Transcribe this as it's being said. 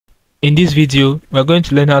In this video, we are going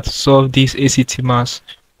to learn how to solve this ACT maths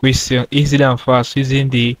question easily and fast using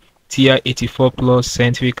the TI-84 Plus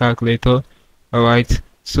scientific calculator. Alright,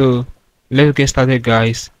 so let's get started,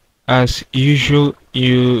 guys. As usual,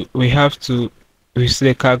 we have to reset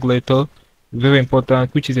the calculator. Very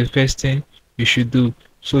important, which is the first thing you should do.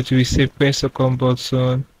 So to reset, press second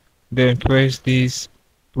button, then press this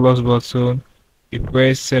plus button. You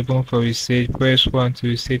press 7 for reset, press 1 to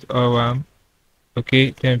reset all.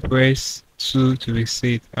 Okay, then press 2 to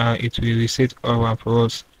reset and it will reset all one for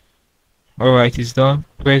us. Alright, it's done.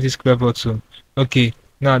 Press this square button. Okay,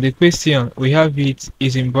 now the question we have it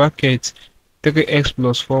is in brackets 3x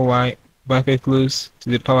plus 4y bracket close to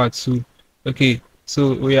the power 2. Okay,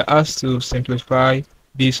 so we are asked to simplify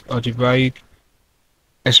this algebraic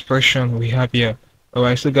expression we have here.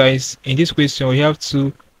 Alright, so guys, in this question we have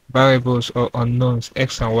two variables or unknowns,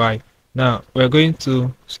 x and y. Now we're going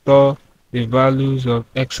to store the values of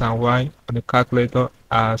x and y on the calculator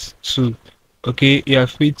as 2. Okay, you are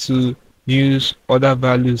free to use other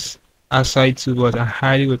values aside 2, but I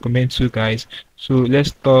highly recommend 2, guys. So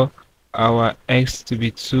let's store our x to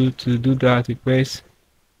be 2. To do that, we press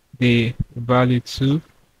the value 2.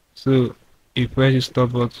 So you press the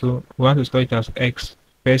stop button. We want to store it as x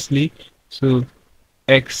firstly. So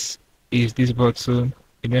x is this button.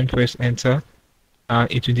 You then press enter, and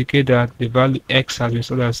it will indicate that the value x has been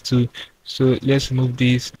stored as 2. So let's move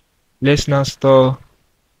this. Let's now store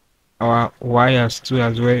our y as 2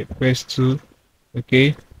 as well. Press 2.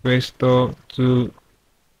 Okay, press store. To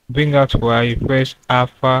bring out y, press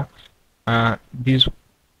alpha, this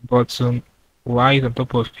button, y is on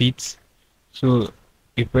top of it. So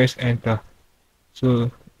you press enter.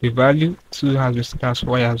 So the value 2 has been stored as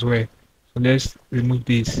y as well. So let's remove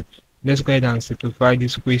this. Let's go ahead and simplify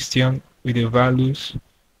this question with the values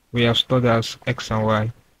we have stored as x and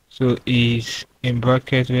y. So is in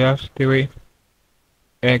bracket we have 3x,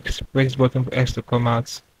 press button for x to come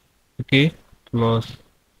out, okay, plus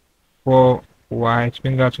 4y,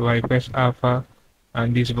 bring out y, press alpha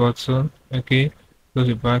and this button, okay, close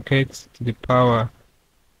the bracket to the power,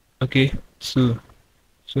 okay, 2.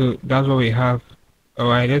 So that's what we have.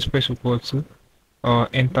 Alright, let's press equal to or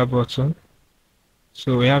enter button.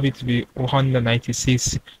 So we have it to be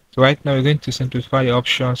 196. So right now we're going to simplify the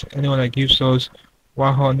options. Anyone that gives us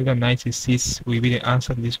 196 will be the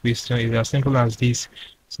answer to this question. It's as simple as this.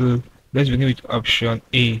 So let's begin with option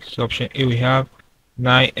A. So option A, we have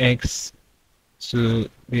 9x to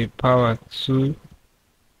the power 2,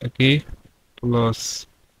 okay, plus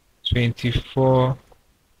 24x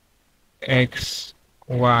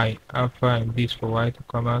y, alpha and this for y to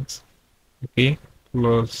come out, okay,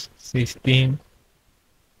 plus 16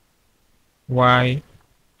 y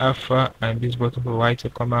alpha and this button for y to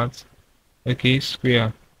come out, okay,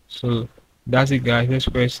 square. So that's it, guys. Let's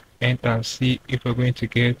press enter and see if we're going to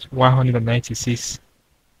get 196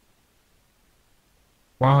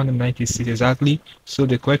 exactly. So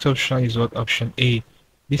the correct option is what? Option A.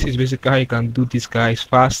 This is basically how you can do this, guys,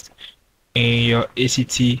 fast in your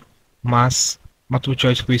ACT maths multiple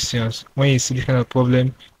choice questions. When you see this kind of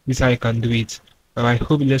problem, this is how you can do it. I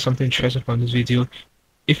hope you learned something interesting from this video.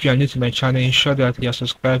 If you are new to my channel, ensure that you are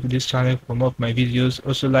subscribed to this channel for more of my videos.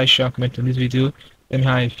 Also like, share, and comment on this video. Let me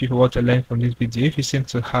know if you want to learn from this video. If you seem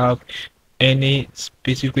to have any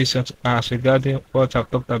specific questions to ask regarding what I've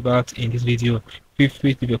talked about in this video, feel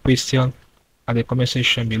free to leave a question at the comment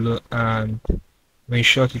section below and we'll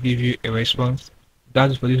ensure to give you a response.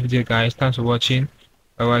 That's it for this video, guys. Thanks for watching.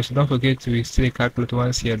 Alright, so don't forget to reset the calculator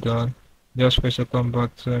once you're done. Just press the come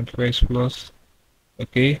button, press plus,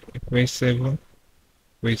 okay, press 7,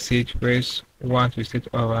 reset, press 1 to reset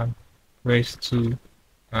all, press 2,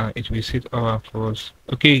 it will reset all for us.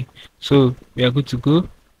 Okay, so we are good to go.